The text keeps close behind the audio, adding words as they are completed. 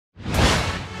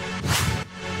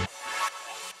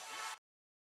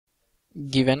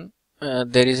given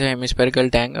there is a hemispherical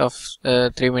tank of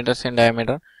 3 meters in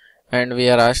diameter, and we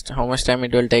are asked how much time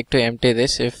it will take to empty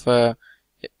this. If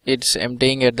it's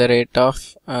emptying at the rate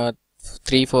of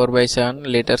 3/4/7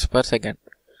 liters per second,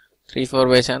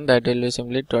 3/4/7, that will be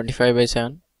simply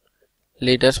 25/7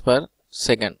 liters per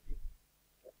second.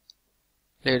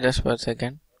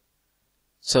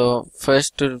 So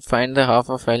first, to find the half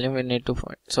of volume, we need to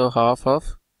find, so half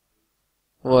of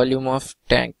volume of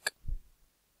tank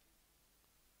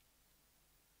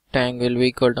will be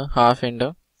equal to half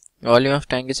into volume of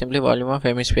tank is simply volume of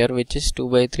hemisphere, which is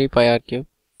 2/3 pi r cube.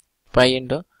 Pi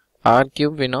into r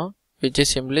cube we know, which is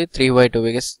simply 3/2,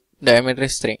 because diameter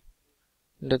is 3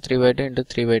 into 3/2 into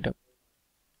 3/2.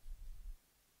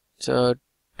 So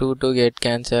 2 get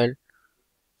cancelled,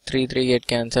 3 get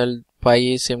cancelled. Pi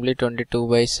is simply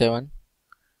 22/7.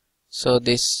 So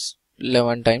this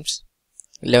 11 times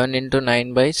 11 into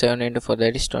 9/7 into 4,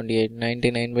 that is 28.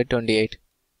 99/28.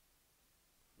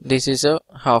 This is a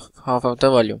half of the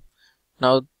volume.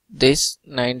 Now this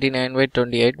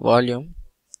 99/28 volume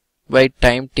by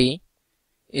time t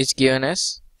is given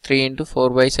as 3 into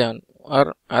 4/7,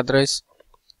 or otherwise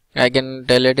I can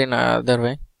tell it in another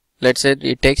way. Let's say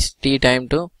it takes t time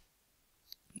to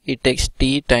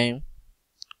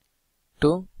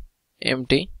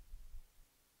empty.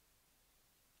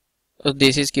 So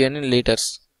this is given in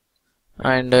liters,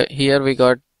 and here we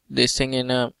got this thing in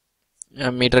a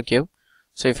meter cube.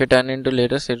 So if you turn into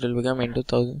liters, it will become into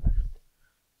 1000.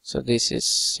 So this is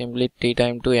simply t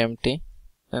time to empty,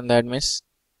 and that means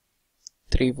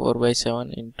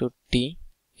 3/4/7 into t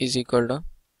is equal to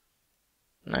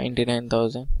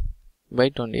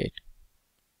 99,000/28.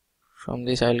 From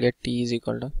this I will get t is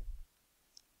equal to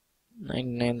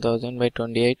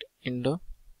 99,000/28 into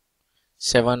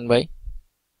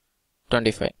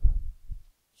 7/25.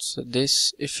 So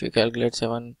this, if you calculate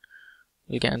 7,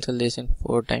 we cancel this in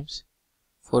 4 times.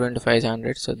 4 into 5 is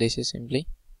 100. So this is simply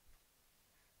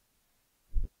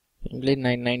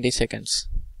 990 seconds.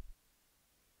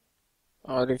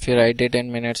 Or if you write it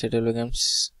in minutes, it will become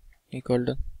equal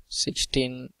to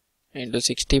 16 into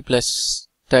 60 plus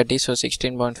 30, so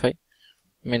 16.5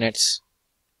 minutes.